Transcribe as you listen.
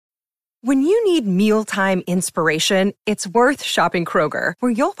When you need mealtime inspiration, it's worth shopping Kroger,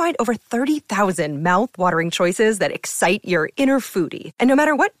 where you'll find over 30,000 mouth-watering choices that excite your inner foodie. And no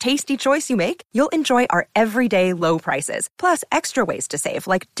matter what tasty choice you make, you'll enjoy our everyday low prices, plus extra ways to save,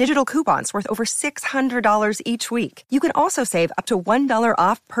 like digital coupons worth over $600 each week. You can also save up to $1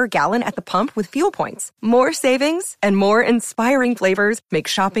 off per gallon at the pump with fuel points. More savings and more inspiring flavors make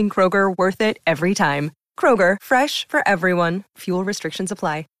shopping Kroger worth it every time. Kroger, fresh for everyone. Fuel restrictions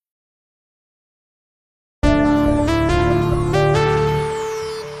apply.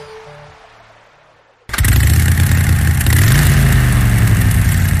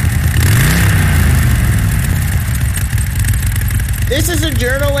 This is a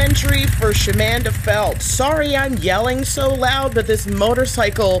journal entry for Shamanda Felt. Sorry I'm yelling so loud, but this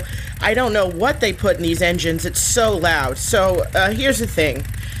motorcycle, I don't know what they put in these engines. It's so loud. So here's the thing.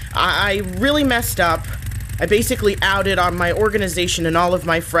 I really messed up. I basically outed on my organization and all of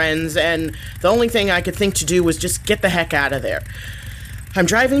my friends, and the only thing I could think to do was just get the heck out of there. I'm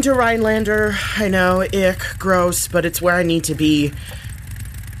driving to Rhinelander. I know, ick, gross, but it's where I need to be.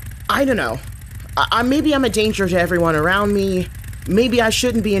 I don't know. Maybe I'm a danger to everyone around me. Maybe I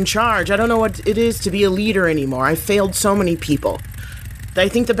shouldn't be in charge. I don't know what it is to be a leader anymore. I failed so many people. I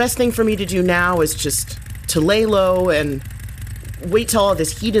think the best thing for me to do now is just to lay low and wait till all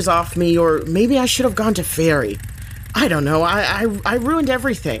this heat is off me, or maybe I should have gone to Ferry. I don't know. I ruined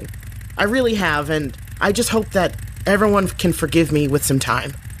everything. I really have, and I just hope that everyone can forgive me with some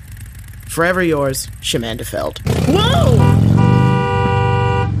time. Forever yours, Shamanda Felt. Whoa!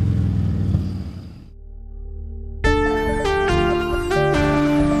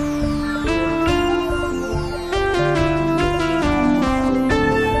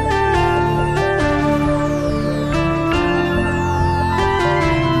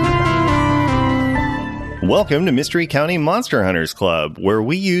 Welcome to Mystery County Monster Hunters Club, where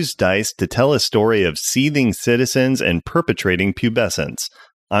we use dice to tell a story of seething citizens and perpetrating pubescence.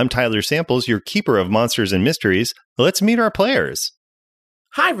 I'm Tyler Samples, your keeper of monsters and mysteries. Let's meet our players.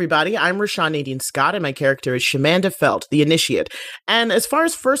 Hi, everybody. I'm Rashawn Nadine Scott, and my character is Shamanda Felt, the Initiate. And as far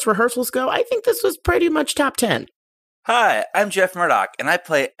as first rehearsals go, I think this was pretty much top 10. Hi, I'm Jeff Murdoch, and I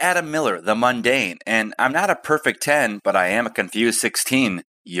play Adam Miller, the Mundane. And I'm not a perfect 10, but I am a confused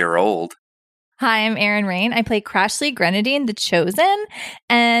 16-year-old. Hi, I'm Erin Rain. I play Crashly Grenadine, the Chosen,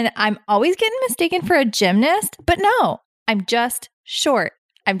 and I'm always getting mistaken for a gymnast, but no, I'm just short.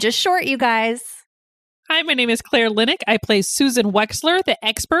 I'm just short, you guys. Hi, my name is Claire Linick. I play Susan Wexler, the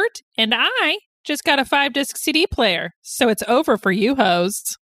Expert, and I just got a 5-disc CD player, so it's over for you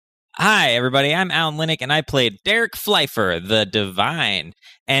hosts. Hi, everybody. I'm Alan Linick, and I played Derek Pfeiffer, the Divine.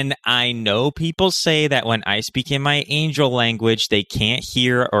 And I know people say that when I speak in my angel language, they can't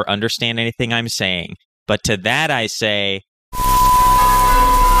hear or understand anything I'm saying. But to that I say...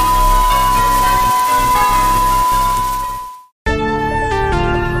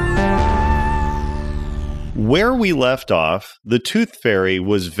 Where we left off, the Tooth Fairy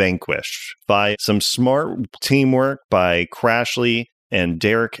was vanquished by some smart teamwork by Crashly and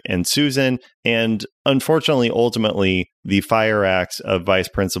Derek and Susan, and unfortunately, ultimately, the fire axe of Vice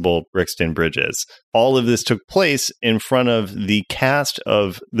Principal Brixton Bridges. All of this took place in front of the cast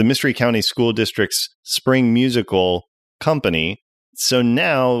of the Mystery County School District's spring musical company. So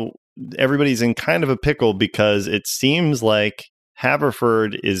now everybody's in kind of a pickle because it seems like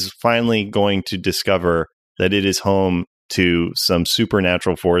Haverford is finally going to discover that it is home to some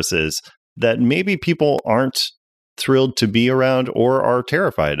supernatural forces that maybe people aren't thrilled to be around or are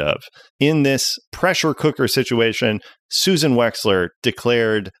terrified of. In this pressure cooker situation, Susan Wexler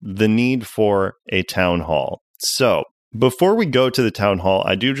declared the need for a town hall. So before we go to the town hall,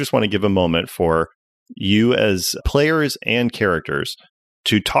 I do just want to give a moment for you as players and characters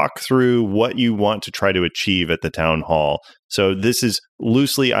to talk through what you want to try to achieve at the town hall. So this is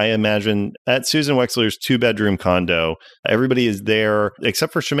loosely, I imagine, at Susan Wexler's 2-bedroom condo. Everybody is there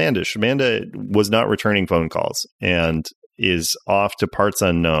except for Shamanda. Shamanda was not returning phone calls and is off to parts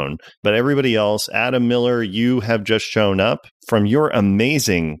unknown. But everybody else, Adam Miller, you have just shown up from your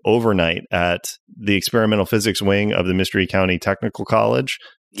amazing overnight at the experimental physics wing of the Mystery County Technical College.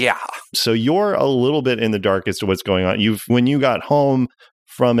 Yeah. So you're a little bit in the dark as to what's going on. When you got home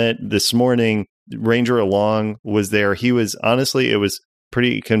from it this morning, Ranger Along was there. He was, honestly, it was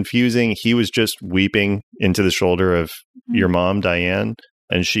pretty confusing. He was just weeping into the shoulder of your mom, Diane,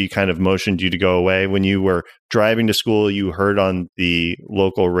 and she kind of motioned you to go away. When you were driving to school, you heard on the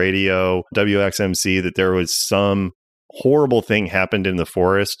local radio, WXMC, that there was some horrible thing happened in the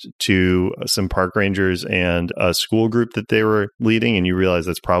forest to some park rangers and a school group that they were leading, and you realize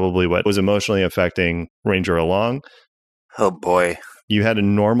that's probably what was emotionally affecting Ranger Along. Oh boy. You had a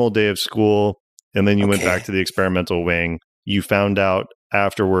normal day of school, and then you went Okay. back to the experimental wing. You found out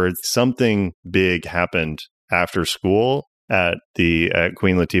afterwards something big happened after school at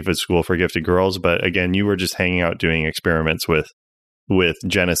Queen Latifah's School for Gifted Girls. But again, you were just hanging out doing experiments with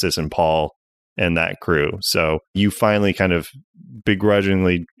Genesis and Paul and that crew. So you finally kind of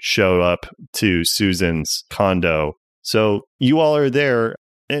begrudgingly showed up to Susan's condo. So you all are there.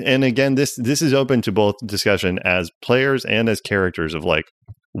 And again, this is open to both discussion as players and as characters of like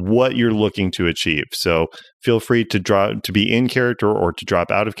what you're looking to achieve. So feel free to be in character or to drop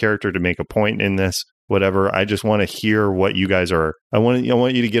out of character to make a point in this, whatever. I just want to hear what you guys are. I want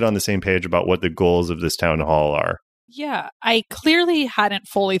you to get on the same page about what the goals of this town hall are. Yeah, I clearly hadn't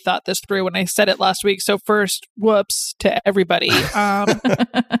fully thought this through when I said it last week. So first, whoops to everybody.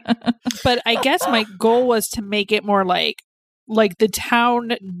 But I guess my goal was to make it more like the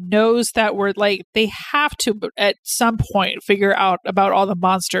town knows that we're like, they have to at some point figure out about all the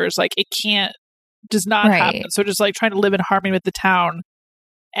monsters. Like it does not happen. So just like trying to live in harmony with the town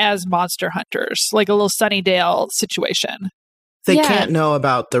as monster hunters, like a little Sunnydale situation. They can't know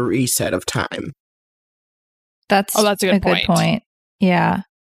about the reset of time. That's a good point. Yeah.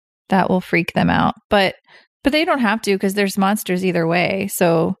 That will freak them out. But they don't have to because there's monsters either way.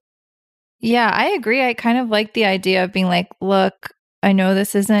 So yeah, I agree. I kind of like the idea of being like, look, I know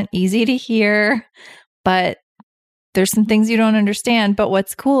this isn't easy to hear, but there's some things you don't understand. But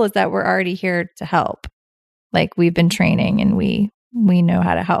what's cool is that we're already here to help. Like we've been training and we know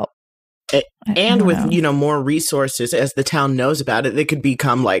how to help. And with, more resources as the town knows about it, they could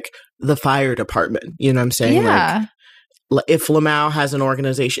become like the fire department. You know what I'm saying? Yeah. Like, if Lamau has an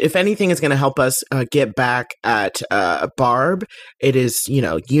organization, if anything is going to help us get back at Barb, it is,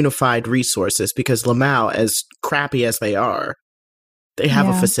 unified resources because Lamau, as crappy as they are, they have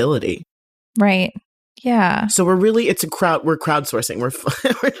a facility. Right. Yeah. So we're crowdsourcing. We're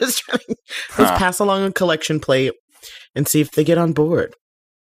just trying let's pass along a collection plate and see if they get on board.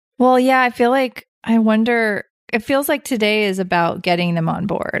 Well, yeah, I wonder, it feels like today is about getting them on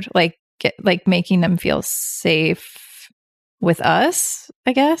board, like making them feel safe with us,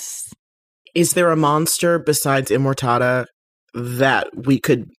 I guess. Is there a monster besides Immortata that we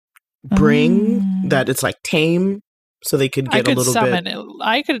could bring that it's like tame so they could get a little bit?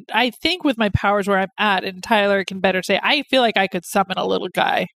 I think with my powers where I'm at, and Tyler can better say, I feel like I could summon a little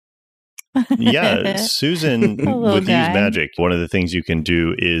guy. Yeah, Susan, with Use Magic, one of the things you can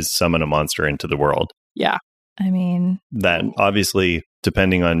do is summon a monster into the world. Yeah. I mean, that obviously,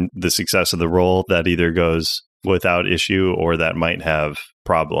 depending on the success of the roll, that either goes without issue or that might have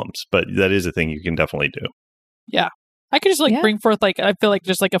problems. But that is a thing you can definitely do. Yeah. I could just bring forth I feel like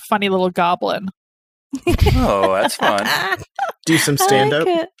just like a funny little goblin. Oh, that's fun. Do some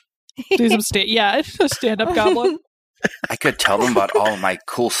stand-up. Do some stand-up goblin. I could tell them about all of my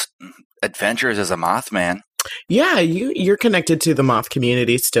cool adventures as a Mothman. Yeah, you're connected to the Moth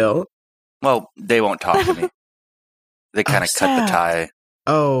community still. Well, they won't talk to me. They kind of cut the tie.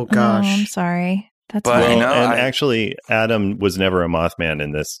 Oh, gosh. I'm sorry. That's but, fine. Actually, Adam was never a Mothman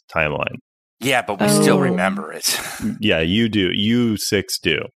in this timeline. Yeah, but we still remember it. Yeah, you do. You 6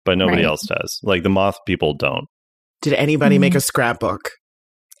 do, but nobody else does. Like the Moth people don't. Did anybody make a scrapbook?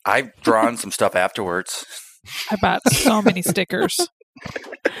 I've drawn some stuff afterwards. I bought so many stickers.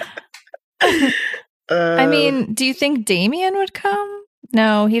 I mean, do you think Damien would come?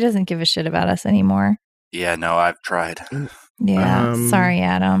 No, he doesn't give a shit about us anymore. Yeah, no, I've tried. Yeah, sorry,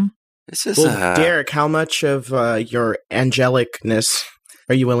 Adam. This is Derek, how much of your angelicness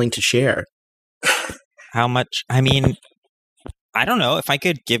are you willing to share? How much? I mean, I don't know. If I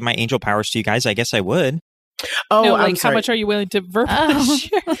could give my angel powers to you guys, I guess I would. Oh, no, I'm sorry. How much are you willing to verbally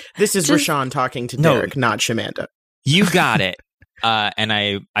share? This is Rashawn talking to Derek, not Shamanda. You got it. And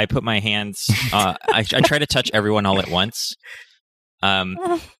I put my hands. I try to touch everyone all at once.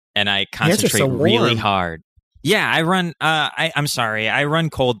 And I concentrate really hard. Yeah, I run. I'm sorry. I run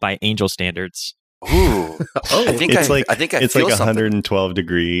cold by angel standards. Ooh, I think it's it's like 112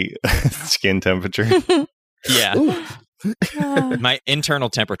 degree skin temperature. Yeah. My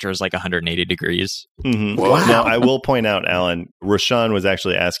internal temperature is like 180 degrees. Mm-hmm. Wow. Now, I will point out, Alan, Rashawn was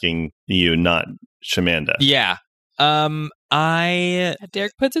actually asking you, not Shamanda. Yeah.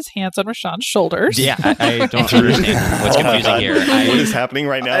 Derek puts his hands on Rashawn's shoulders. Yeah, I don't understand what's confusing here. What is happening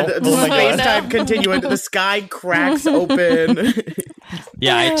right now? Oh my God. Space-time continuing. The sky cracks open.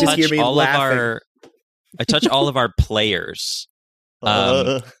 Yeah, I Just hear me laughing. I touch all of our players. Wow,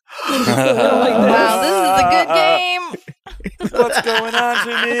 this is a good game. What's going on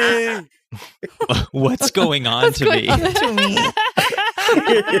to me? What's going on to me?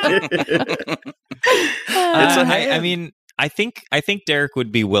 I mean, I think Derek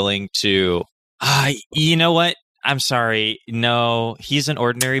would be willing to. You know what? I'm sorry. No, he's an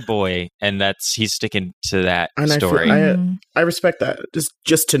ordinary boy, and he's sticking to that And story. I respect that.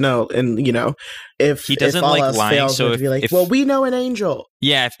 Just to know, and if He doesn't if all like else lying, fails, so would be like, if- well, we know an angel.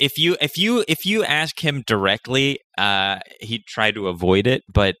 Yeah, if you ask him directly, he'd try to avoid it,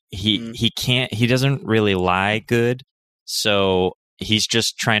 but he can't. He doesn't really lie good, so he's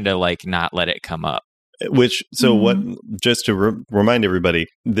just trying to not let it come up. What? Just to remind everybody,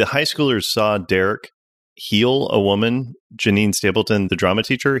 the high schoolers saw Derek heal a woman, Janine Stapleton, the drama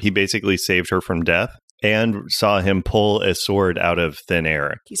teacher. He basically saved her from death, and saw him pull a sword out of thin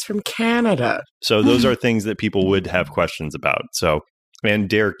air. He's from Canada. So those are things that people would have questions about. So, and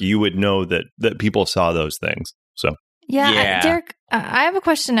Derek, you would know that people saw those things. So Yeah. Derek, I have a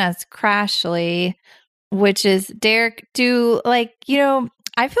question as Crashly, which is, Derek,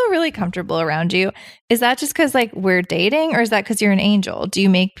 I feel really comfortable around you. Is that just because we're dating, or is that because you're an angel? Do you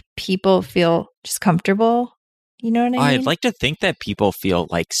make people feel just comfortable? You know what I mean? I'd like to think that people feel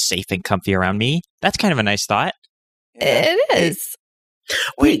safe and comfy around me. That's kind of a nice thought. It is.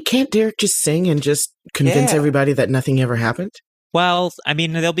 Wait, can't Derek just sing and just convince everybody that nothing ever happened? Well, I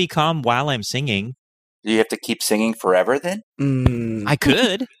mean, they'll be calm while I'm singing. Do you have to keep singing forever then? I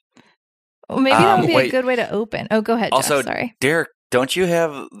could. Well, maybe that would be wait. a good way to open. Oh, go ahead, Also, Jeff. Sorry. Derek, don't you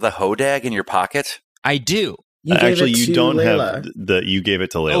have the Hodag in your pocket? I do. You gave actually, it you to don't Layla. have you gave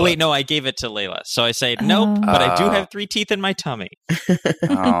it to Layla. Oh, wait, no, I gave it to Layla. So I say, nope, but I do have 3 teeth in my tummy.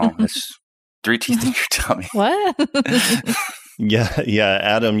 Oh, that's 3 teeth in your tummy. What? Yeah,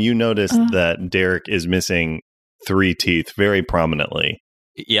 Adam, you noticed that Derek is missing 3 teeth very prominently.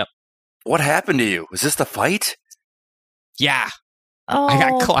 Yep. What happened to you? Was this the fight? Yeah. Oh, I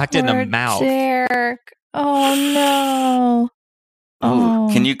got clocked in the poor mouth. Derek. Oh, no. Oh,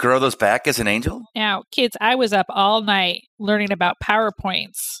 can you grow those back as an angel? Now, kids, I was up all night learning about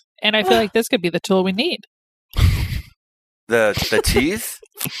PowerPoints, and I feel like this could be the tool we need. The teeth?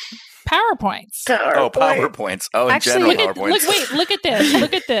 PowerPoints. PowerPoints. Oh, in Actually, general, PowerPoints. Look at this.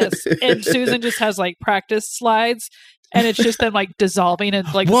 Look at this. And Susan just has practice slides, and it's just them dissolving and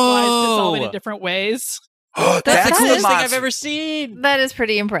slides dissolving in different ways. That's the That's the the best thing I've monster. ever seen. That is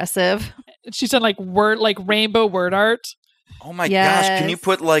pretty impressive. She's done rainbow word art. Oh my Yes. gosh! Can you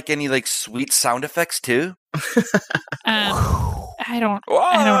put any sweet sound effects too? I don't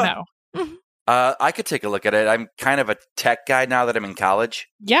know. I could take a look at it. I'm kind of a tech guy now that I'm in college.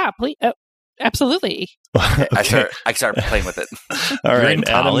 Yeah, please. Absolutely. I start playing with it. All You're right, in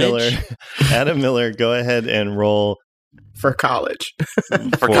Adam college? Adam Miller, go ahead and roll For college.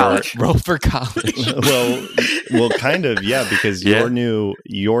 For college. Roll for college. well, kind of, yeah, because Yeah.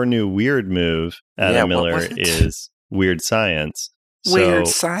 your new weird move, Adam Yeah, what Miller, was it? is weird science. Weird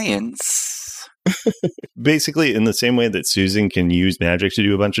So science. basically, in the same way that Susan can use magic to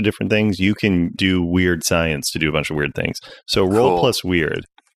do a bunch of different things, you can do weird science to do a bunch of weird things. So roll Cool. plus weird.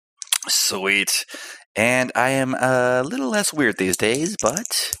 Sweet. And I am a little less weird these days,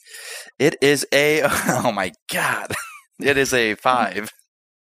 but it is a oh my god. It is a 5.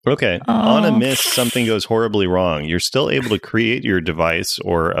 Okay. On a miss, something goes horribly wrong. You're still able to create your device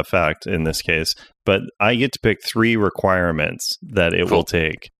or effect in this case, but I get to pick 3 requirements that it will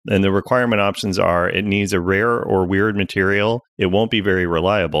take. And the requirement options are: it needs a rare or weird material, it won't be very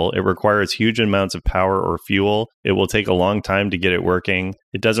reliable, it requires huge amounts of power or fuel, it will take a long time to get it working,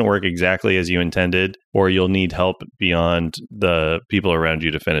 it doesn't work exactly as you intended, or you'll need help beyond the people around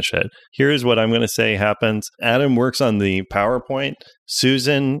you to finish it. Here's what I'm going to say happens. Adam works on the PowerPoint.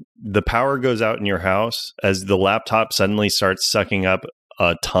 Susan, the power goes out in your house as the laptop suddenly starts sucking up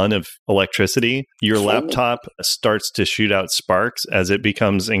a ton of electricity. Your laptop starts to shoot out sparks as it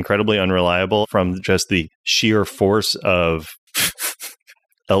becomes incredibly unreliable from just the sheer force of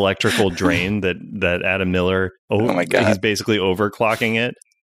electrical drain that Adam Miller, Oh my God. he's basically overclocking it.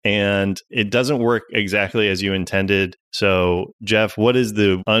 And it doesn't work exactly as you intended. So, Jeff, what is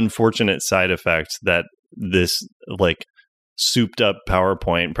the unfortunate side effect that this souped up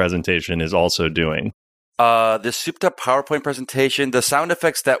PowerPoint presentation is also doing? This souped up PowerPoint presentation, the sound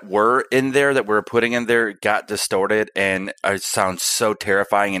effects that were in there, that we were putting in there, got distorted, and it sounds so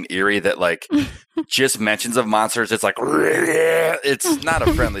terrifying and eerie that, just mentions of monsters, it's it's not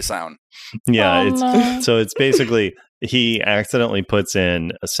a friendly sound. Yeah, so it's basically he accidentally puts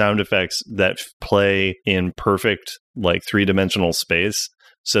in sound effects that play in perfect 3-dimensional space.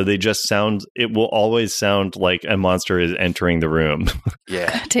 So they just sound, it will always sound like a monster is entering the room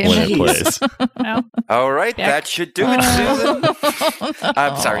Yeah. Damn when it. it plays. Well, All right, Yeah. that should do it, Susan.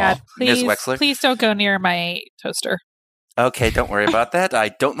 I'm sorry, God, Ms. please, Wexler. please don't go near my toaster. Okay, don't worry about that. I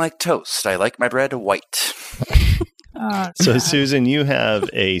don't like toast. I like my bread white. So, Susan, you have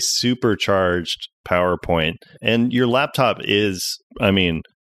a supercharged PowerPoint, and your laptop is,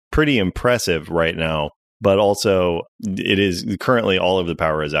 pretty impressive right now, but also it is currently all of the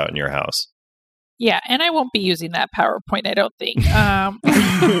power is out in your house. Yeah, and I won't be using that PowerPoint, I don't think.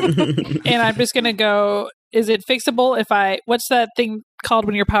 And I'm just going to go, is it fixable if what's that thing called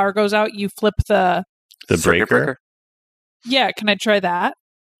when your power goes out? You flip the breaker? Yeah, can I try that?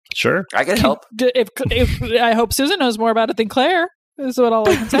 Sure. I can help. If I hope Susan knows more about it than Claire, is what all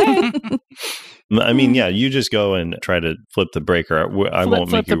I can say. Yeah, you just go and try to flip the breaker. I won't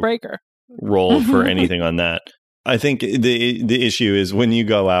flip make you the breaker. Roll for anything on that. I think the issue is when you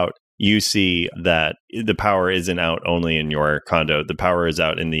go out, you see that the power isn't out only in your condo. The power is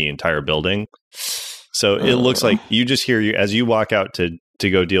out in the entire building. So it looks like you just hear as you walk out to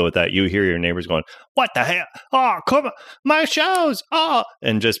go deal with that, you hear your neighbors going, "What the hell? Oh, come on, my shows! Oh!"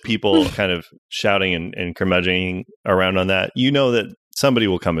 And just people kind of shouting and curmudgeoning around on that. You know that somebody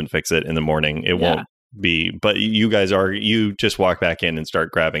will come and fix it in the morning. It won't be, but you guys you just walk back in and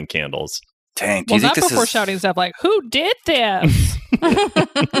start grabbing candles. Dang, well, not before shouting stuff like, "Who did this?"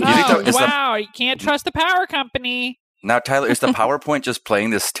 Wow, you can't trust the power company. Now, Tyler, is the PowerPoint just playing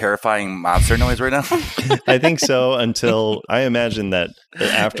this terrifying monster noise right now? I think so, until I imagine that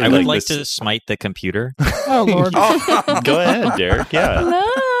after I would like to smite the computer. Oh, Lord. Go ahead, Derek. Yeah.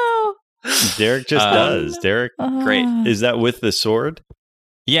 No. Derek just does. Derek, great. Is that with the sword?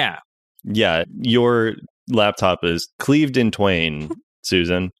 Yeah. Yeah. Your laptop is cleaved in twain,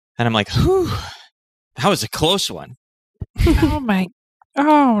 Susan. And I'm like, whew, that was a close one.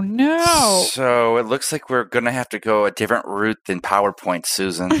 Oh, no. So it looks like we're going to have to go a different route than PowerPoint,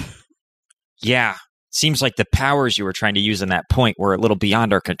 Susan. Yeah. Seems like the powers you were trying to use in that point were a little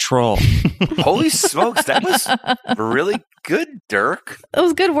beyond our control. Holy smokes, that was really good, Dirk. It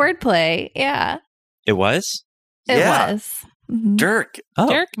was good wordplay. Yeah. It was? It was. Mm-hmm. Dirk. Oh,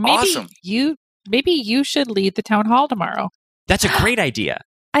 Dirk, awesome. Maybe you should lead the town hall tomorrow. That's a great idea.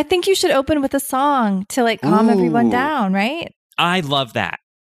 I think you should open with a song to calm everyone down, right? I love that.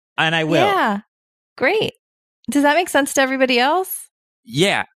 And I will. Yeah. Great. Does that make sense to everybody else?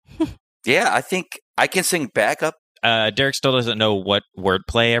 Yeah. Yeah, I think I can sing backup. Derek still doesn't know what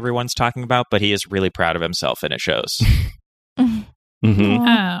wordplay everyone's talking about, but he is really proud of himself and it shows. Mm-hmm.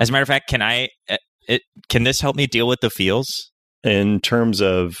 As a matter of fact, can this help me deal with the feels? In terms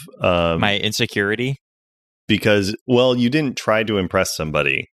of my insecurity? Because, you didn't try to impress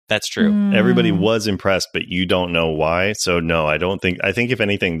somebody. That's true. Everybody was impressed, but you don't know why. So no, I think if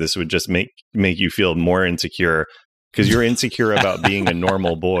anything, this would just make you feel more insecure because you're insecure about being a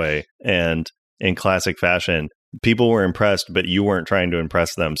normal boy. And in classic fashion, people were impressed, but you weren't trying to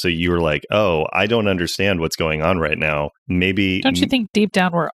impress them. So you were like, oh, I don't understand what's going on right now. Maybe. Don't you think deep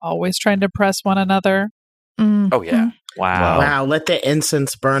down we're always trying to impress one another? Oh, yeah. Wow. Let the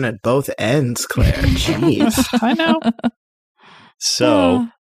incense burn at both ends, Claire. Jeez. I know. So,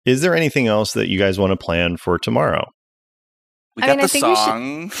 is there anything else that you guys want to plan for tomorrow? We got the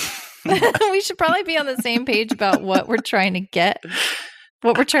song. We should probably be on the same page about what we're trying to get,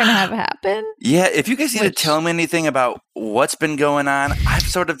 what we're trying to have happen. Yeah, if you guys need to tell me anything about what's been going on, I've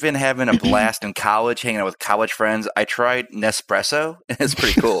sort of been having a blast in college, hanging out with college friends. I tried Nespresso, and it's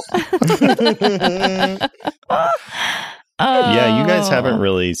pretty cool. Yeah, you guys haven't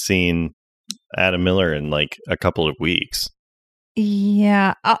really seen Adam Miller in a couple of weeks.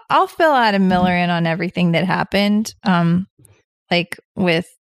 Yeah, I'll fill Adam Miller in on everything that happened. With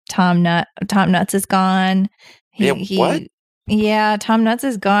Tom Nuts is gone. What? Yeah, Tom Nuts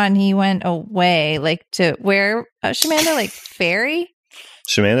is gone. He went away, to where, Shamanda, Ferry?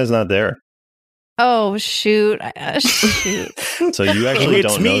 Shamanda's not there. Oh, shoot. Shoot. So you actually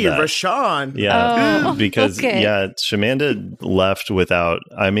don't know that. It's me, Rashawn. Yeah, because, Shamanda left without,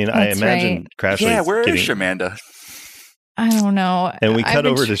 I imagine Crashly's Yeah, where is Shamanda? I don't know. And we cut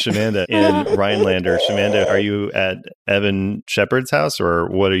over to Shamanda in Rhinelander. Shamanda, are you at Evan Shepard's house, or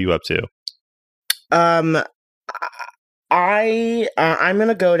what are you up to? I'm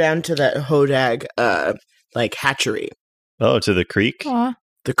gonna go down to that Hodag hatchery. Oh, to the creek? Aww.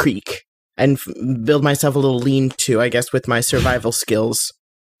 The creek. And build myself a little lean-to, I guess, with my survival skills.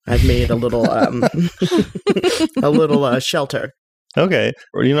 I've made a little shelter. Okay.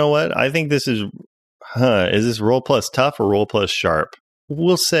 You know what? I think this is this roll plus tough or roll plus sharp?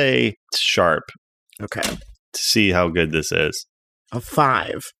 We'll say sharp. Okay. To see how good this is. A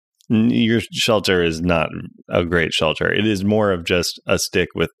 5. Your shelter is not a great shelter. It is more of just a stick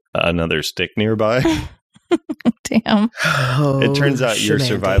with another stick nearby. Damn. It turns out your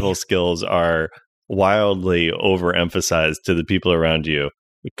survival skills are wildly overemphasized to the people around you.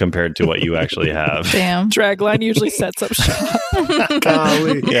 compared to what you actually have. Damn. Dragline usually sets up shop.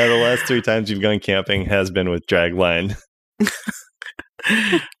 Golly. Yeah, the last 3 times you've gone camping has been with Dragline.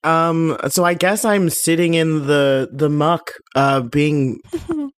 So I guess I'm sitting in the muck, being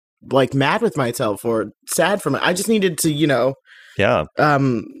like mad with myself or sad from it. I just needed to, Yeah.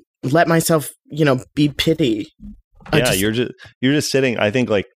 let myself, be pity. Yeah, you're just sitting. I think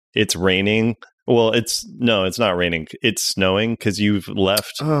like it's raining. Well, it's not raining. It's snowing because you've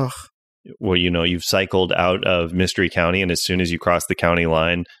left. Ugh. Well, you've cycled out of Mystery County, and as soon as you cross the county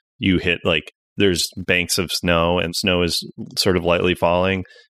line, you hit like there's banks of snow, and snow is sort of lightly falling.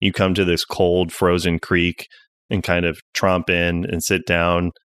 You come to this cold, frozen creek and kind of tromp in and sit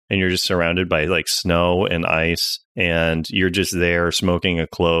down, and you're just surrounded by like snow and ice, and you're just there smoking a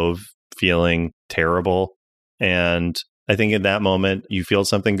clove, feeling terrible. And I think in that moment, you feel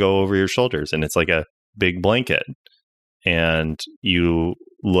something go over your shoulders, and it's like a big blanket. And you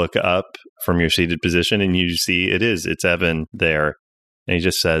look up from your seated position, and you see it's Evan there. And he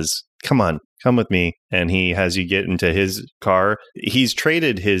just says, "Come on, come with me." And he has you get into his car. He's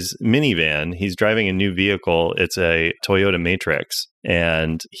traded his minivan. He's driving a new vehicle. It's a Toyota Matrix.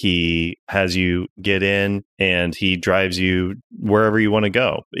 And he has you get in, and he drives you wherever you want to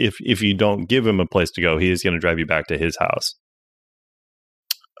go. If you don't give him a place to go, he is going to drive you back to his house.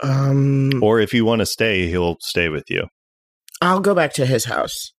 Or if you want to stay, he'll stay with you. I'll go back to his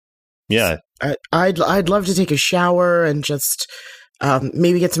house. Yeah. I'd love to take a shower and just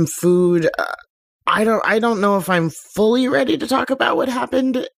maybe get some food. I don't know if I'm fully ready to talk about what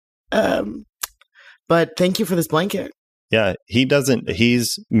happened. But thank you for this blanket. Yeah,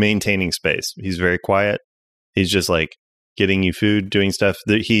 he's maintaining space. He's very quiet. He's just like getting you food, doing stuff.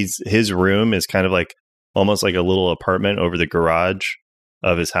 His room is kind of like almost like a little apartment over the garage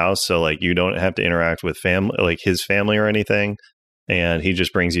of his house. So like you don't have to interact with family, like his family or anything. And he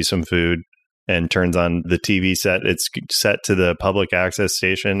just brings you some food and turns on the TV set. It's set to the public access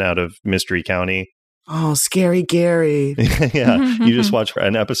station out of Mystery County. Oh, Scary Gary. Yeah, you just watch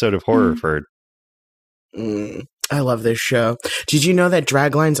an episode of Horrorford. I love this show. Did you know that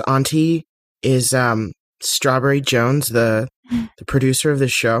Dragline's auntie is Strawberry Jones, the producer of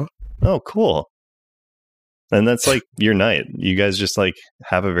this show? Oh, cool. And that's like your night. You guys just like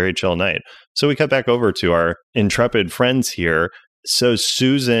have a very chill night. So we cut back over to our intrepid friends here. So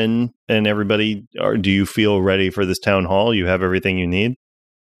Susan and everybody, do you feel ready for this town hall? You have everything you need?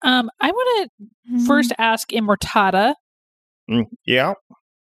 I want to first ask Immortata. Yeah.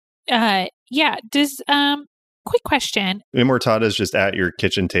 Yeah. Does quick question. Immortata is just at your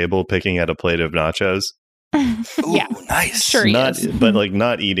kitchen table picking at a plate of nachos. Ooh, Yeah. nice. Sure he Not, is. but like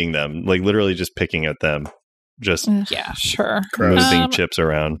not eating them, like literally just picking at them, just Yeah, sure. moving chips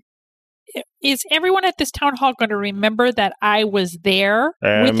around. Is everyone at this town hall going to remember that I was there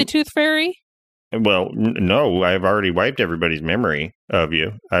with the Tooth Fairy? Well, no, I've already wiped everybody's memory of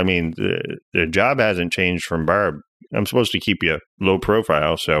you. I mean, the job hasn't changed from Barb. I'm supposed to keep you low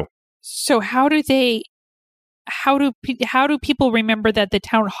profile, so. So how do people remember that the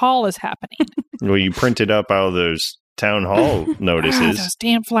town hall is happening? Well, you printed up all those town hall notices. Those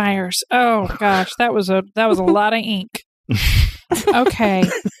damn flyers. Oh gosh, that was a lot of ink. Okay.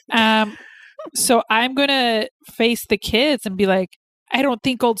 So I'm going to face the kids and be like, I don't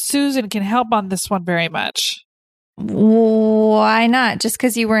think old Susan can help on this one very much. Why not? Just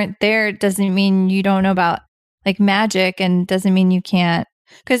because you weren't there doesn't mean you don't know about like magic, and doesn't mean you can't.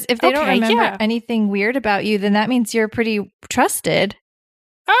 Because if they don't Okay, remember yeah. anything weird about you, then that means you're pretty trusted.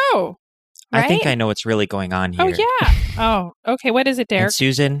 Oh. Right? I think I know what's really going on here. Oh yeah. Oh, okay. What is it, Derek? And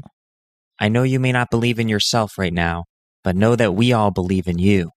Susan, I know you may not believe in yourself right now, but know that we all believe in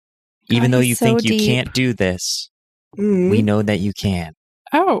you. Even God, though he's you so think you deep. can't do this, Mm. we know that you can.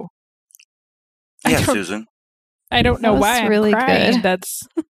 Oh. Yeah, I don't- Susan. I don't know That was why I'm really crying. good. That's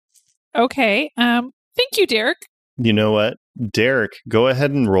okay. Thank you, Derek. You know what? Derek, go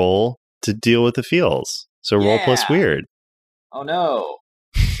ahead and roll to deal with the feels. So roll plus Yeah. weird. Oh no.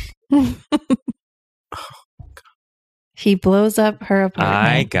 He blows up her apartment.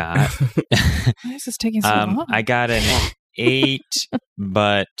 I got Why is this taking so long? I got an 8,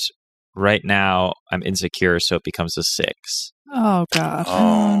 but right now I'm insecure, so it becomes a 6. Oh God.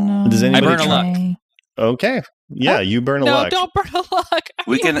 Oh, no. Does anybody I burn a luck. Okay. Okay. Yeah, you burn a No, luck. don't burn a luck. Are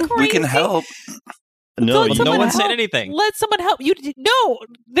We you can crazy? help. No, Let you someone no one help. said anything. Let someone help you. No,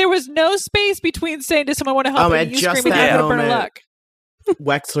 there was no space between saying to someone want to help Oh, and at you just screaming, that "I'm gonna burn a moment. luck."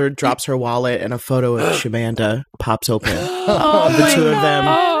 Wexler drops her wallet and a photo of Shamanda pops open. Oh, the my two of them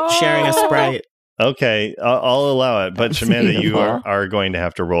God. sharing a Sprite. Okay, I'll allow it. But That's Shamanda, you beautiful. are going to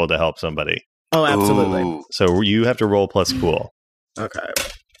have to roll to help somebody. Oh, absolutely. Ooh. So you have to roll plus cool. Okay.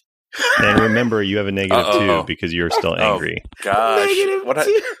 And remember, you have a negative Uh-oh. 2 because you're still angry. Gosh. Negative What a-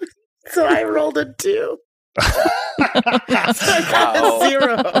 2. So I rolled a 2. So I got Wow. a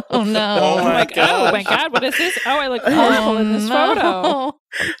 0. Oh no. Oh I'm my like, God. oh my God, what is this? Oh, I look horrible in this photo.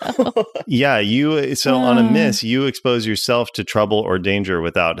 photo. Yeah, on a miss, you expose yourself to trouble or danger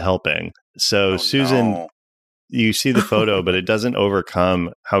without helping. So Oh, Susan, no. you see the photo, but it doesn't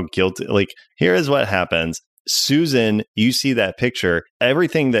overcome how guilty. Like, here is what happens. Susan, you see that picture.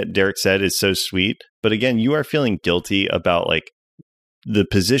 Everything that Derek said is so sweet, but again, you are feeling guilty about like the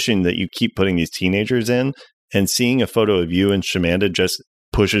position that you keep putting these teenagers in, and seeing a photo of you and Shamanda just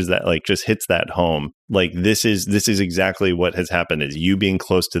pushes that, like, just hits that home. Like, this is exactly what has happened. Is you being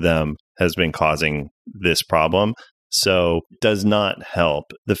close to them has been causing this problem. So does not help.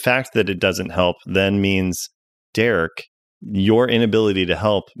 The fact that it doesn't help then means, Derek, your inability to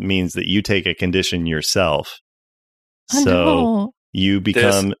help means that you take a condition yourself. Oh, So no. you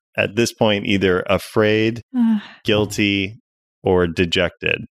become, at this point, either afraid, guilty, or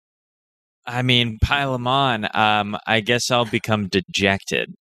dejected. I mean, pile them on. I guess I'll become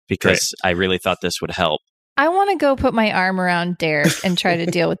dejected because I really thought this would help. I want to go put my arm around Derek and try to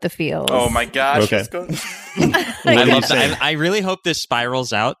deal with the feels. Oh my gosh. Okay. It's going- What I are you love saying? that. I really hope this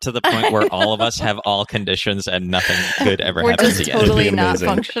spirals out to the point where all of us have all conditions and nothing good ever We're happens just again. totally It'd be not amazing.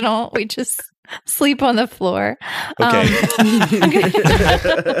 functional. We just sleep on the floor. Okay.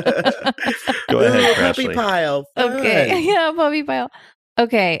 Go ahead, Puppy Crashly. pile. Okay. Fun. Yeah, puppy pile.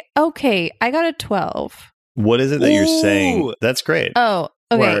 Okay. I got a 12. What is it that you're saying? Ooh. That's great. Oh,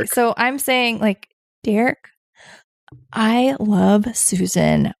 okay. Work. So I'm saying, like, Derek, I love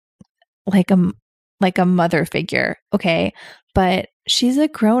Susan like a mother figure, okay? But she's a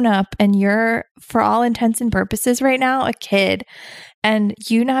grown up and you're, for all intents and purposes right now, a kid. And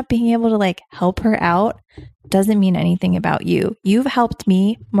you not being able to like help her out doesn't mean anything about you. You've helped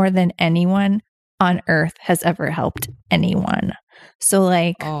me more than anyone on earth has ever helped anyone. So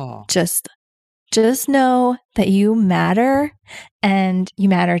like Oh. just know that you matter and you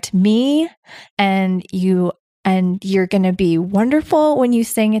matter to me, and you're going to be wonderful when you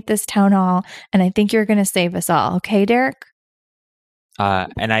sing at this town hall, and I think you're going to save us all. Okay, Derek?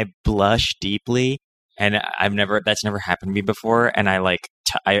 And I blush deeply, and that's never happened to me before. And I like,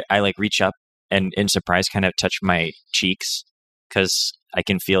 I like reach up and in surprise kind of touch my cheeks because I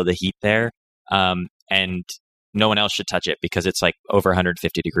can feel the heat there. And no one else should touch it because it's like over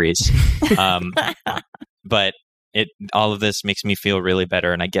 150 degrees. But all of this makes me feel really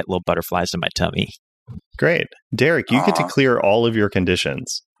better, and I get little butterflies in my tummy. Great. Derek, you get to Aw. clear all of your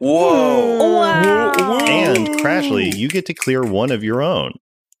conditions. Whoa. Wow. And Crashly, you get to clear one of your own.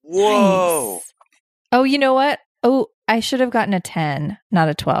 Whoa. Oh, you know what? Oh, I should have gotten a 10, not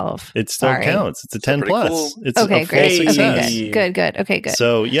a 12. It still Sorry. counts. It's a 10 pretty plus. cool. It's Okay, a full great. success. Okay, good. Okay, good.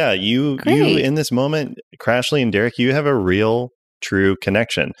 So yeah, you Great. in this moment, Crashly and Derek, you have a real, true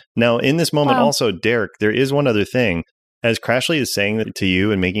connection. Now, in this moment, Wow. also, Derek, there is one other thing. As Crashly is saying that to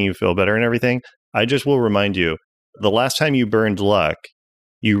you and making you feel better and everything, I just will remind you, the last time you burned luck,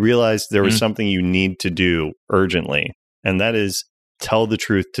 you realized there was something you need to do urgently, and that is tell the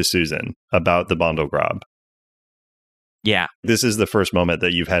truth to Susan about the Bondelgrob. Yeah. This is the first moment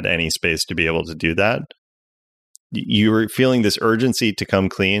that you've had any space to be able to do that. You were feeling this urgency to come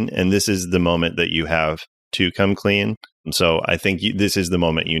clean, and this is the moment that you have to come clean. So I think this is the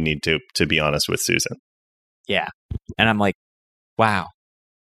moment you need to be honest with Susan. Yeah. And I'm like, wow.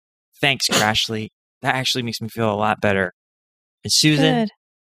 Thanks, Crashly. That actually makes me feel a lot better. And Susan, Good.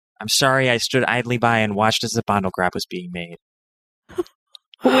 I'm sorry I stood idly by and watched as the Bondelgrab was being made.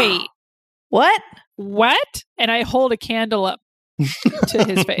 Wait, What? what? And I hold a candle up to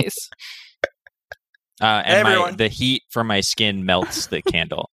his face. And Everyone. the heat from my skin melts the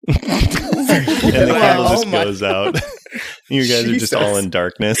candle. And the Wow. candle just Oh my- goes out. You guys are just all in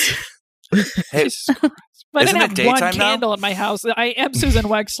darkness. Hey, I Isn't didn't it have one daytime now? candle in my house. I am Susan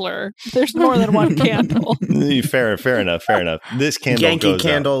Wexler. There's more than one candle. Fair enough. This candle Yankee goes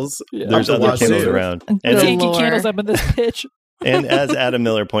candles. Yeah. out. There's Up the other candles wazoo. around. Good And, Yankee Lord. candles up in this pitch. and as Adam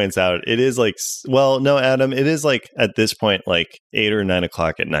Miller points out, it is like, well, no, Adam, it is like at this point, like 8 or 9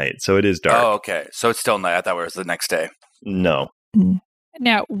 o'clock at night. So it is dark. Oh, okay. So it's still night. I thought it was the next day. No.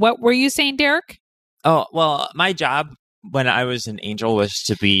 Now, what were you saying, Derek? Oh, well, my job when I was an angel was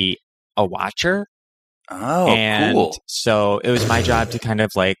to be a watcher. Oh, and cool. so it was my job to kind of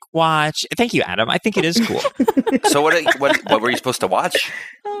like watch. Thank you, Adam. I think it is cool. So what were you supposed to watch?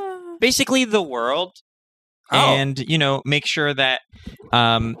 Basically, the world. Oh. And make sure that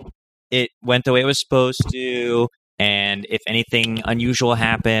it went the way it was supposed to, And if anything unusual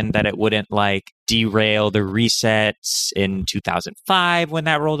happened, that it wouldn't like derail the resets in 2005 when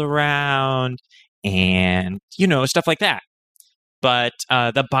that rolled around, and stuff like that. But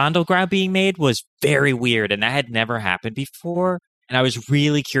the bundle grab being made was very weird, and that had never happened before. And I was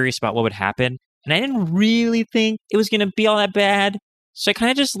really curious about what would happen, and I didn't really think it was going to be all that bad, so I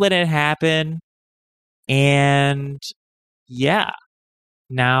kind of just let it happen. And yeah,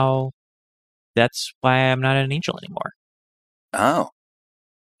 now that's why I'm not an angel anymore.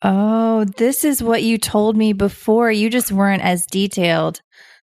 Oh, this is what you told me before. You just weren't as detailed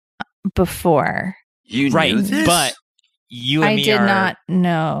before. You knew this? But you and I me did are, not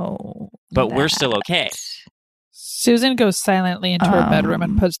know. but we're that. still okay. Susan goes silently into her bedroom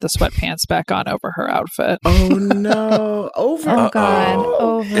and puts the sweatpants back on over her outfit. Oh no! Oh God!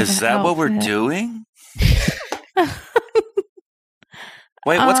 Over Is the that what we're outfit. doing?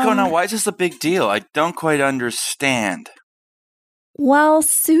 Wait, what's going on? Why is this a big deal? I don't quite understand. Well,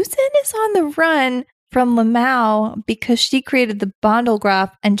 Susan is on the run from Lamau because she created the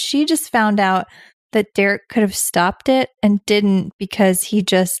Bondlegraph, and she just found out that Derek could have stopped it and didn't because he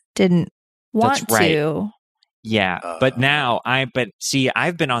just didn't want That's right. to. Yeah, but I've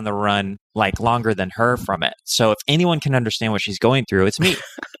been on the run like longer than her from it. So if anyone can understand what she's going through, it's me.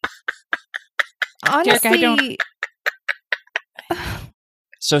 Honestly, Derek, I don't-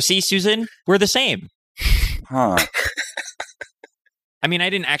 So see, Susan, we're the same. Huh. I mean, I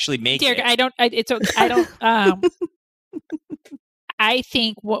didn't actually make Derek, it. I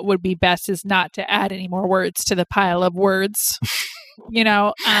think what would be best is not to add any more words to the pile of words,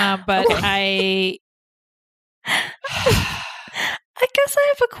 but I guess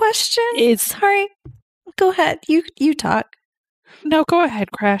I have a question. Sorry. Go ahead. You talk. No, go ahead,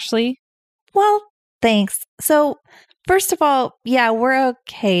 Crashly. Well, thanks. So, first of all, yeah, we're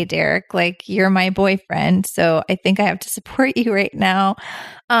okay, Derek. Like, you're my boyfriend, so I think I have to support you right now.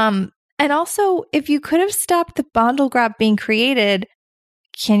 And also, if you could have stopped the Bondlegraph being created,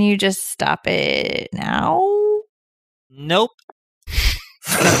 can you just stop it now? Nope.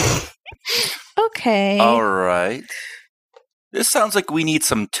 Okay. All right. This sounds like we need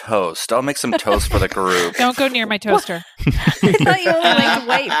some toast. I'll make some toast for the group. Don't go near my toaster. I thought you only liked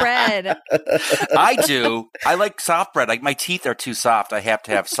white bread. I do. I like soft bread. Like my teeth are too soft. I have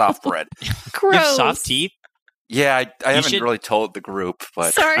to have soft bread. Gross. You have soft teeth? Yeah, I haven't should- really told the group,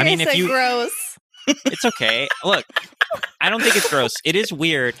 but Sorry, I mean, I if said you- gross. It's okay. Look, I don't think it's gross. It is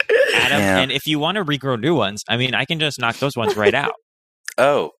weird, Adam. Yeah. And if you want to regrow new ones, I mean, I can just knock those ones right out.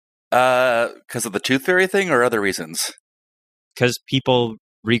 because of the tooth fairy thing or other reasons? Because people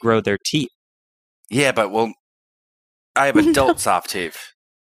regrow their teeth. Yeah, but I have adult soft teeth.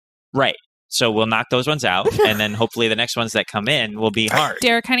 Right. So we'll knock those ones out, and then hopefully the next ones that come in will be hard.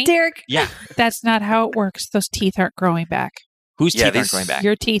 Derek, honey, Derek. Yeah. that's not how it works. Those teeth aren't growing back. Whose Yeah, teeth aren't these- growing back?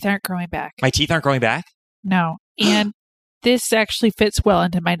 Your teeth aren't growing back. My teeth aren't growing back? No. And this actually fits well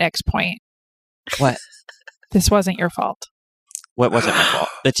into my next point. What? This wasn't your fault. What wasn't my fault?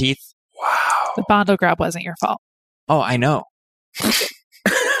 The teeth? Wow. The Bondlegraph wasn't your fault. Oh, I know.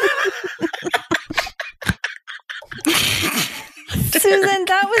 Susan,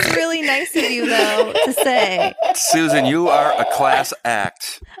 that was really nice of you, though, to say. Susan, you are a class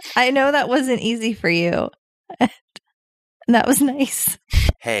act. I know that wasn't easy for you. And that was nice.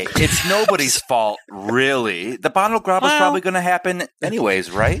 Hey, it's nobody's fault, really. The Bondlegraph was Well- probably going to happen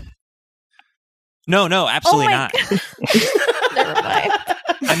anyways, right? No, absolutely my not. God. Never mind.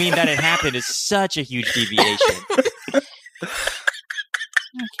 I mean, that it happened is such a huge deviation.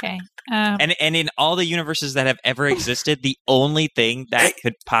 Okay. And in all the universes that have ever existed, the only thing that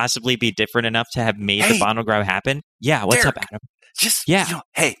could possibly be different enough to have made the Hey. Bondlegraph happen? Yeah, what's Derek. up, Adam? Just Yeah.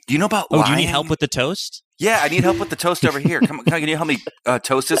 hey, do you know about Oh, lying? do you need help with the toast? Yeah, I need help with the toast over here. Can you help me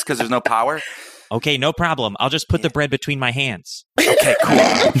toast this because there's no power? Okay, no problem. I'll just put the bread between my hands. Okay, cool.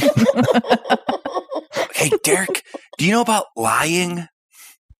 Hey, Derek, do you know about lying?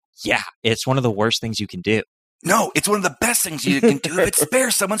 Yeah, it's one of the worst things you can do. No, it's one of the best things you can do if it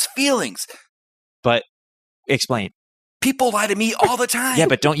spares someone's feelings. But explain. People lie to me all the time. Yeah,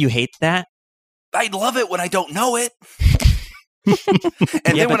 but don't you hate that? I love it when I don't know it.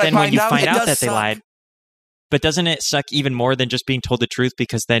 And Yeah, then but when then I when you find find out out it that does they suck. lied. But doesn't it suck even more than just being told the truth?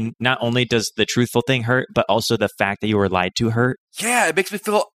 Because then not only does the truthful thing hurt, but also the fact that you were lied to hurt. Yeah, it makes me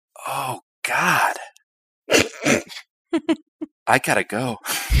feel, oh, God. I gotta go.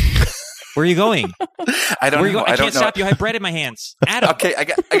 Where are you going? I don't know. I don't can't know. stop you. I have bread in my hands. Adam. Okay, I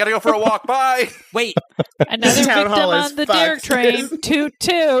gotta go for a walk. Bye. Wait. Another town victim hall is on the fucked. Derek train. Toot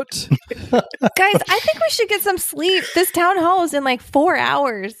toot. Guys, I think we should get some sleep. This town hall is in like 4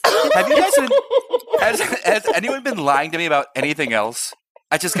 hours. Have you guys has anyone been lying to me about anything else?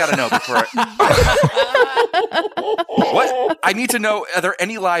 I just gotta know before. What? I need to know, are there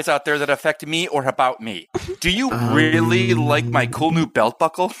any lies out there that affect me or about me? Do you really like my cool new belt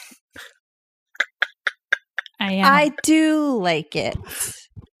buckle? I do like it.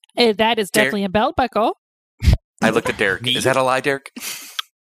 That is definitely a belt buckle. I looked at Derek. Is that a lie, Derek?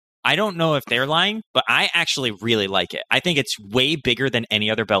 I don't know if they're lying, but I actually really like it. I think it's way bigger than any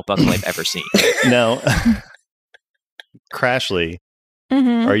other belt buckle I've ever seen. Now, Crashly,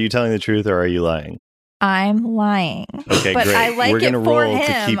 Mhm. are you telling the truth or are you lying? I'm lying. Okay, but great. I like We're it gonna for roll him.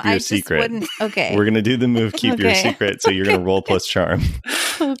 to keep your I just secret. wouldn't. Okay. We're going to do the move, keep your Okay. secret. So you're going to roll plus charm.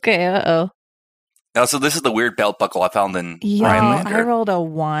 Okay. Uh-oh. No, so this is the weird belt buckle I found in Yo, Rhinelander. I rolled a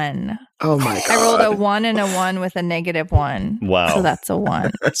 1. Oh my god! I rolled a 1 and a 1 with a -1. Wow. So that's a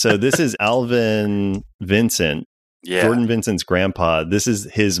 1. So this is Alvin Vincent, Yeah. Jordan Vincent's grandpa. This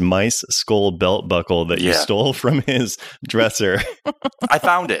is his mice skull belt buckle that you Yeah. stole from his dresser I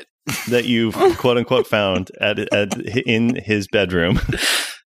found it. that you quote unquote found in his bedroom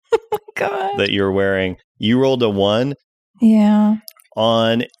God. that you're wearing. You rolled a 1 Yeah.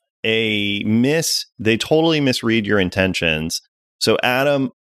 on a miss. They totally misread your intentions. So Adam,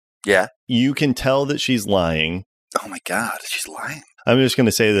 Yeah. you can tell that she's lying. Oh my god, she's lying. I'm just going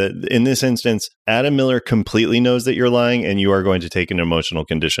to say that in this instance, Adam Miller completely knows that you're lying, and you are going to take an emotional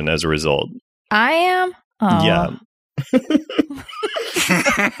condition as a result. I am? Oh. Yeah.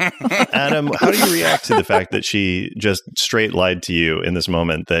 Adam, how do you react to the fact that she just straight lied to you in this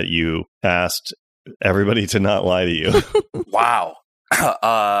moment that you asked everybody to not lie to you? Wow.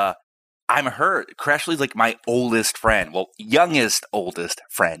 I'm hurt. Crashly's like my oldest friend. Well, youngest, oldest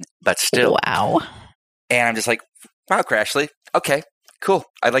friend, but still. Wow. And I'm just like, wow, Crashly. Okay, cool.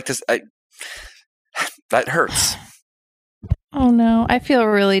 I like this. That hurts. Oh, no. I feel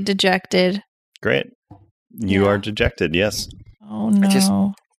really dejected. Great. You Yeah. are dejected, yes. Oh,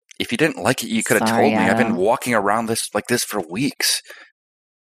 no. If you didn't like it, you could have Sorry, told me. I've been Adam. walking around like this for weeks.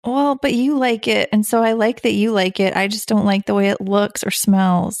 Well, but you like it. And so I like that you like it. I just don't like the way it looks or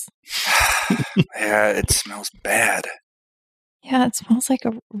smells. Yeah, it smells bad. Yeah, it smells like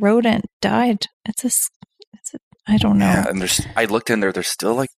a rodent died. I don't know. Yeah, and I looked in there. There's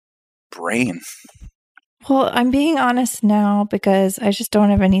still like brain. Well, I'm being honest now because I just don't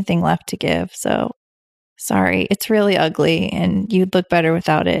have anything left to give. So sorry. It's really ugly and you'd look better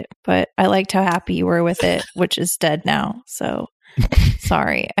without it. But I liked how happy you were with it, which is dead now. So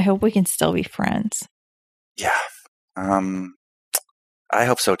sorry. I hope we can still be friends. Yeah. I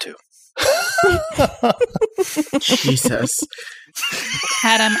hope so too. Jesus.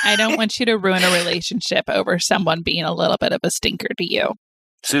 Adam, I don't want you to ruin a relationship over someone being a little bit of a stinker to you.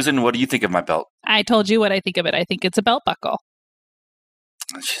 Susan, what do you think of my belt? I told you what I think of it. I think it's a belt buckle.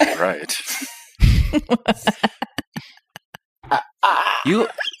 She's right.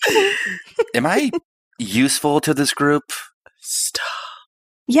 Am I useful to this group? Stop.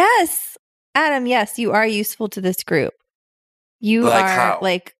 Yes. Adam, yes, you are useful to this group. You Like are how?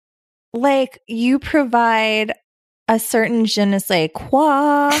 like you provide a certain je ne sais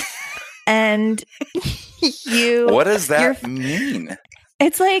quoi and you What does that you're- mean?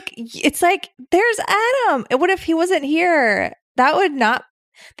 It's like there's Adam. What if he wasn't here? That would not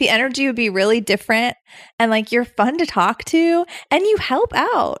the energy would be really different and like you're fun to talk to and you help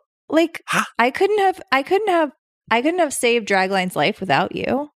out. Like Huh? I couldn't have saved Dragline's life without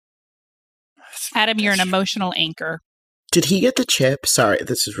you. Adam, you're an emotional anchor. Did he get the chip? Sorry,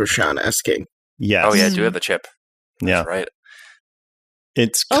 this is Rashawn asking. Yes. Oh yeah, I do have the chip. Yeah. That's right.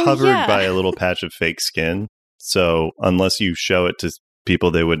 It's Oh, covered yeah. by a little patch of fake skin. So unless you show it to people,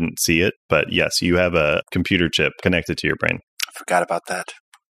 they wouldn't see it. But yes, you have a computer chip connected to your brain. I forgot about that.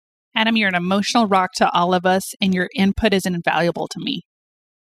 Adam, you're an emotional rock to all of us, and your input is invaluable to me.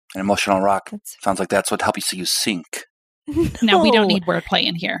 An emotional rock. That's Sounds like that's what helps you sink. Now, we don't No. need wordplay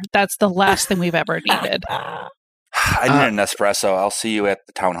in here. That's the last thing we've ever needed. I need an espresso. I'll see you at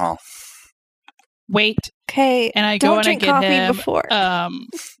the town hall. Wait, Okay. and I go Don't and I drink get coffee him before.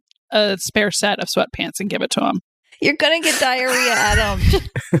 a spare set of sweatpants and give it to him. You're gonna get diarrhea, Adam.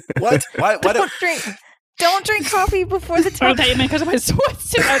 What? What? Don't drink coffee before the Oh, time. that you meant because of my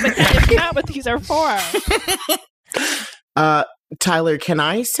sweatsuit. I was like, that is not what these are for. Tyler, can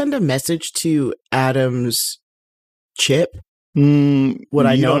I send a message to Adam's chip? Would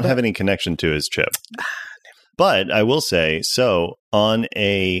I you know don't that? have any connection to his chip. But I will say, so on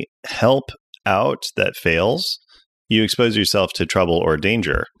a help out that fails, you expose yourself to trouble or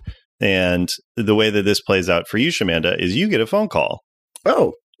danger. And the way that this plays out for you, Shamanda, is you get a phone call.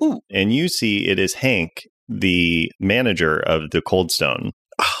 Oh. And you see it is Hank, the manager of the Cold Stone.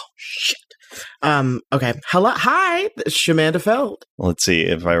 Oh, shit. Okay. Hello. Hi, Shamanda Feld. Let's see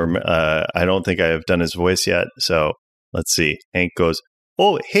if I remember. I don't think I have done his voice yet. So let's see. Hank goes,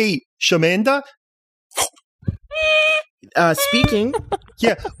 "Oh, hey, Shamanda." Speaking.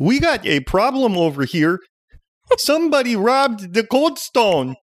 Yeah, we got a problem over here. Somebody robbed the Cold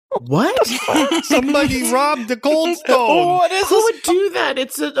Stone. What? Somebody robbed the Cold Stone. What is Who would do that?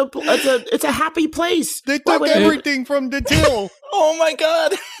 It's a happy place. They took everything from the till. Oh my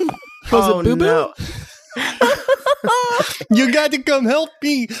god. Was it Boo Boo? No. You got to come help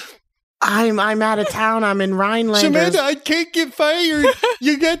me. I'm out of town. I'm in Rhineland. Shamanda, I can't get fired.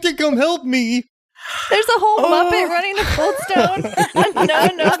 You got to come help me. There's a whole Muppet running to Cold Stone.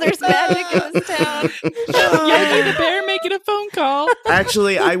 No, there's magic in this town. Yogi the Bear making a phone call.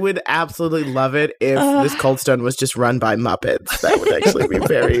 Actually, I would absolutely love it if this Cold Stone was just run by Muppets. That would actually be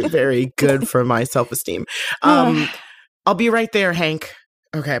very, very good for my self-esteem. I'll be right there, Hank.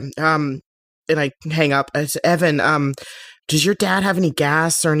 Okay. And I hang up. I said, Evan, does your dad have any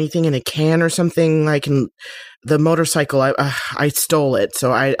gas or anything in a can or something? The motorcycle, I stole it,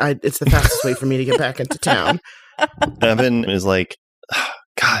 so I it's the fastest way for me to get back into town. Evan is like,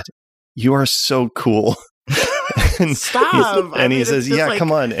 God, you are so cool. And Stop. He says, yeah,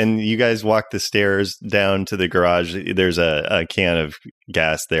 come on. And you guys walk the stairs down to the garage. There's a can of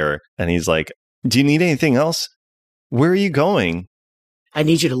gas there. And he's like, do you need anything else? Where are you going? I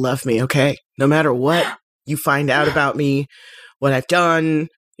need you to love me, okay? No matter what you find out about me, what I've done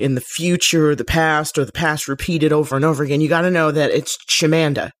in the future, the past, or the past repeated over and over again, you got to know that it's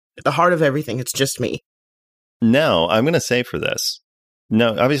Shamanda. At the heart of everything, it's just me. Now, I'm going to say for this.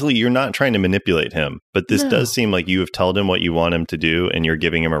 No, obviously, you're not trying to manipulate him, but this does seem like you have told him what you want him to do, and you're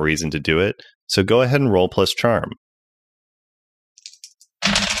giving him a reason to do it. So go ahead and roll plus charm.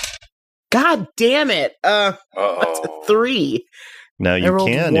 God damn it. That's a 3. Now you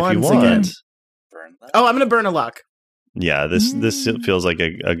can if you want. Again. Oh, I'm going to burn a luck. Yeah, this feels like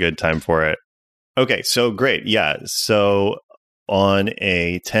a good time for it. Okay, so great. Yeah, so on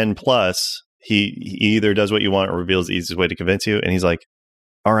a 10 plus, he either does what you want or reveals the easiest way to convince you. And he's like,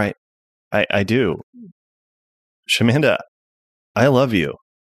 all right, I do. Shamanda, I love you.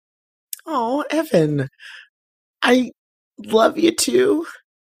 Oh, Evan, I love you too.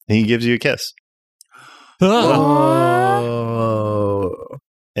 And he gives you a kiss. Oh.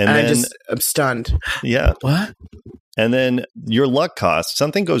 And then, I'm stunned. Yeah. What? And then your luck cost,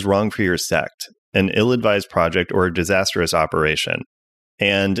 something goes wrong for your sect, an ill-advised project or a disastrous operation.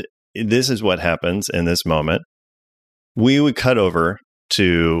 And this is what happens in this moment. We would cut over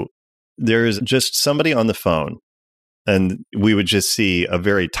to, there's just somebody on the phone, and we would just see a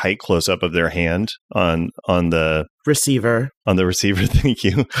very tight close-up of their hand on the receiver. On the receiver, thank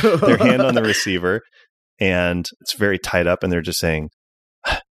you. Their hand on the receiver, and it's very tight up, and they're just saying,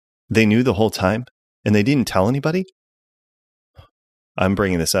 they knew the whole time, and they didn't tell anybody? I'm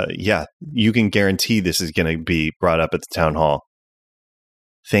bringing this up. Yeah, you can guarantee this is going to be brought up at the town hall.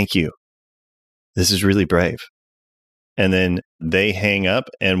 Thank you. This is really brave. And then they hang up,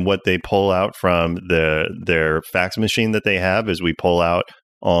 and what they pull out from their fax machine that they have is we pull out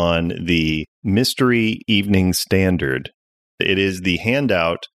on the Mystery Evening Standard. It is the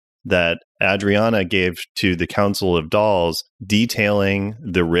handout that Adriana gave to the Council of Dolls detailing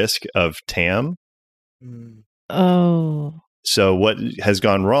the risk of Tam. Oh. So what has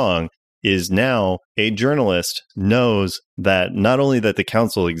gone wrong is now a journalist knows that not only that the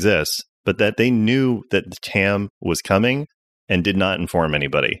council exists, but that they knew that the Tam was coming and did not inform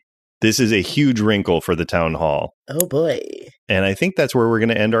anybody. This is a huge wrinkle for the town hall. Oh boy. And I think that's where we're going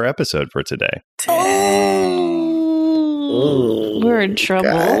to end our episode for today. Oh, we're in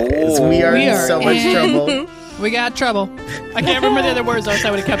trouble. Guys, we are in so much trouble. We got trouble. I can't remember the other words, else I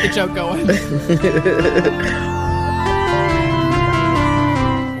would have kept the joke going.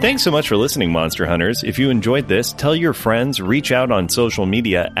 Thanks so much for listening, Monster Hunters. If you enjoyed this, tell your friends, reach out on social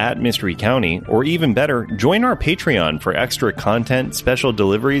media at Mystery County, or even better, join our Patreon for extra content, special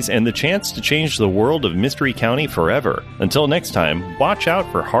deliveries, and the chance to change the world of Mystery County forever. Until next time, watch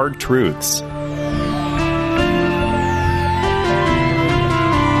out for hard truths.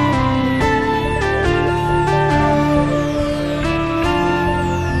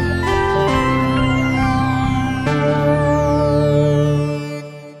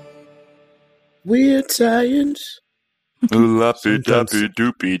 Weird science. Lappy-dappy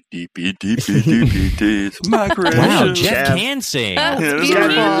doopy deepy deepy deepy dees. My creation. Wow, Jeff can sing.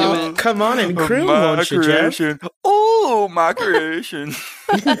 Come on and croon, won't you, Jeff? Oh, my creation.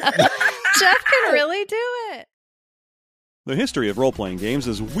 Jeff can really do it. The history of role-playing games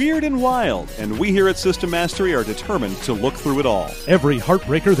is weird and wild, and we here at System Mastery are determined to look through it all. Every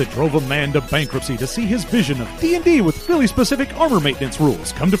heartbreaker that drove a man to bankruptcy to see his vision of D&D with really specific armor maintenance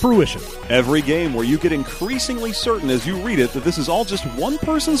rules come to fruition. Every game where you get increasingly certain as you read it that this is all just one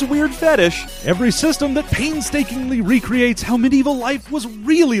person's weird fetish. Every system that painstakingly recreates how medieval life was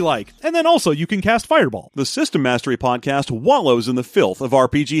really like. And then also you can cast Fireball. The System Mastery podcast wallows in the filth of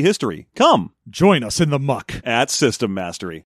RPG history. Come, join us in the muck at System Mastery.